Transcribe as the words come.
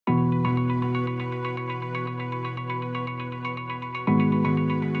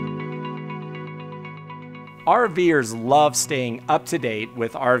RVers love staying up to date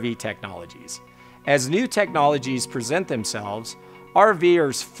with RV technologies. As new technologies present themselves,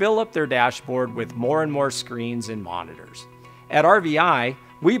 RVers fill up their dashboard with more and more screens and monitors. At RVI,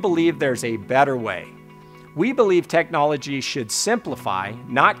 we believe there's a better way. We believe technology should simplify,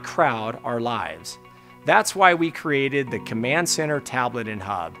 not crowd, our lives. That's why we created the Command Center Tablet and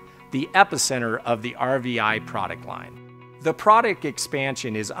Hub, the epicenter of the RVI product line. The product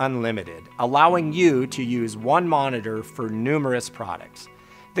expansion is unlimited, allowing you to use one monitor for numerous products.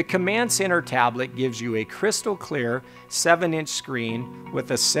 The Command Center tablet gives you a crystal clear 7-inch screen with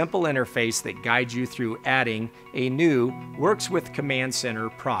a simple interface that guides you through adding a new Works with Command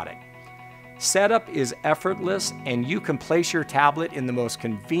Center product. Setup is effortless, and you can place your tablet in the most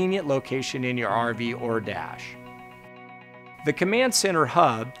convenient location in your RV or dash. The Command Center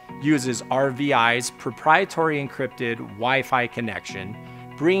Hub uses RVI's proprietary encrypted Wi-Fi connection,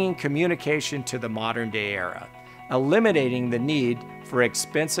 bringing communication to the modern-day era, eliminating the need for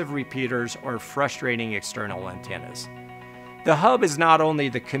expensive repeaters or frustrating external antennas. The Hub is not only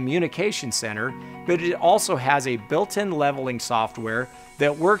the communication center, but it also has a built-in leveling software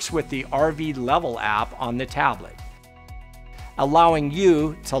that works with the RV Level app on the tablet, allowing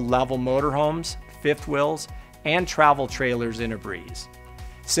you to level motorhomes, fifth wheels, and travel trailers in a breeze.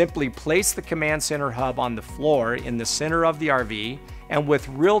 Simply place the Command Center Hub on the floor in the center of the RV, and with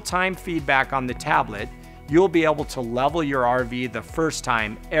real-time feedback on the tablet, you'll be able to level your RV the first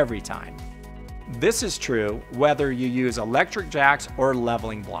time every time. This is true whether you use electric jacks or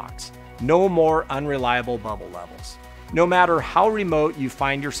leveling blocks. No more unreliable bubble levels. No matter how remote you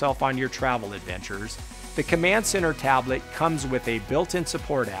find yourself on your travel adventures, the Command Center tablet comes with a built-in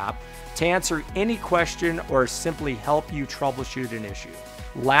support app to answer any question or simply help you troubleshoot an issue.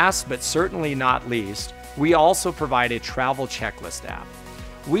 Last but certainly not least, we also provide a travel checklist app.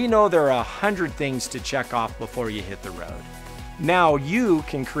 We know there are 100 things to check off before you hit the road. Now you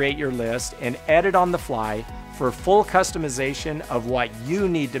can create your list and edit on the fly for full customization of what you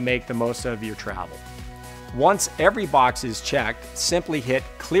need to make the most of your travel. Once every box is checked, simply hit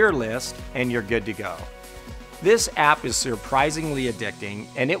Clear List and you're good to go. This app is surprisingly addicting,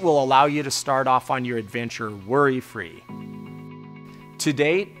 and it will allow you to start off on your adventure worry-free. To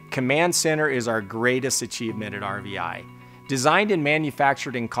date, Command Center is our greatest achievement at RVI. Designed and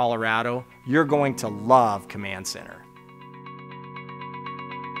manufactured in Colorado, you're going to love Command Center.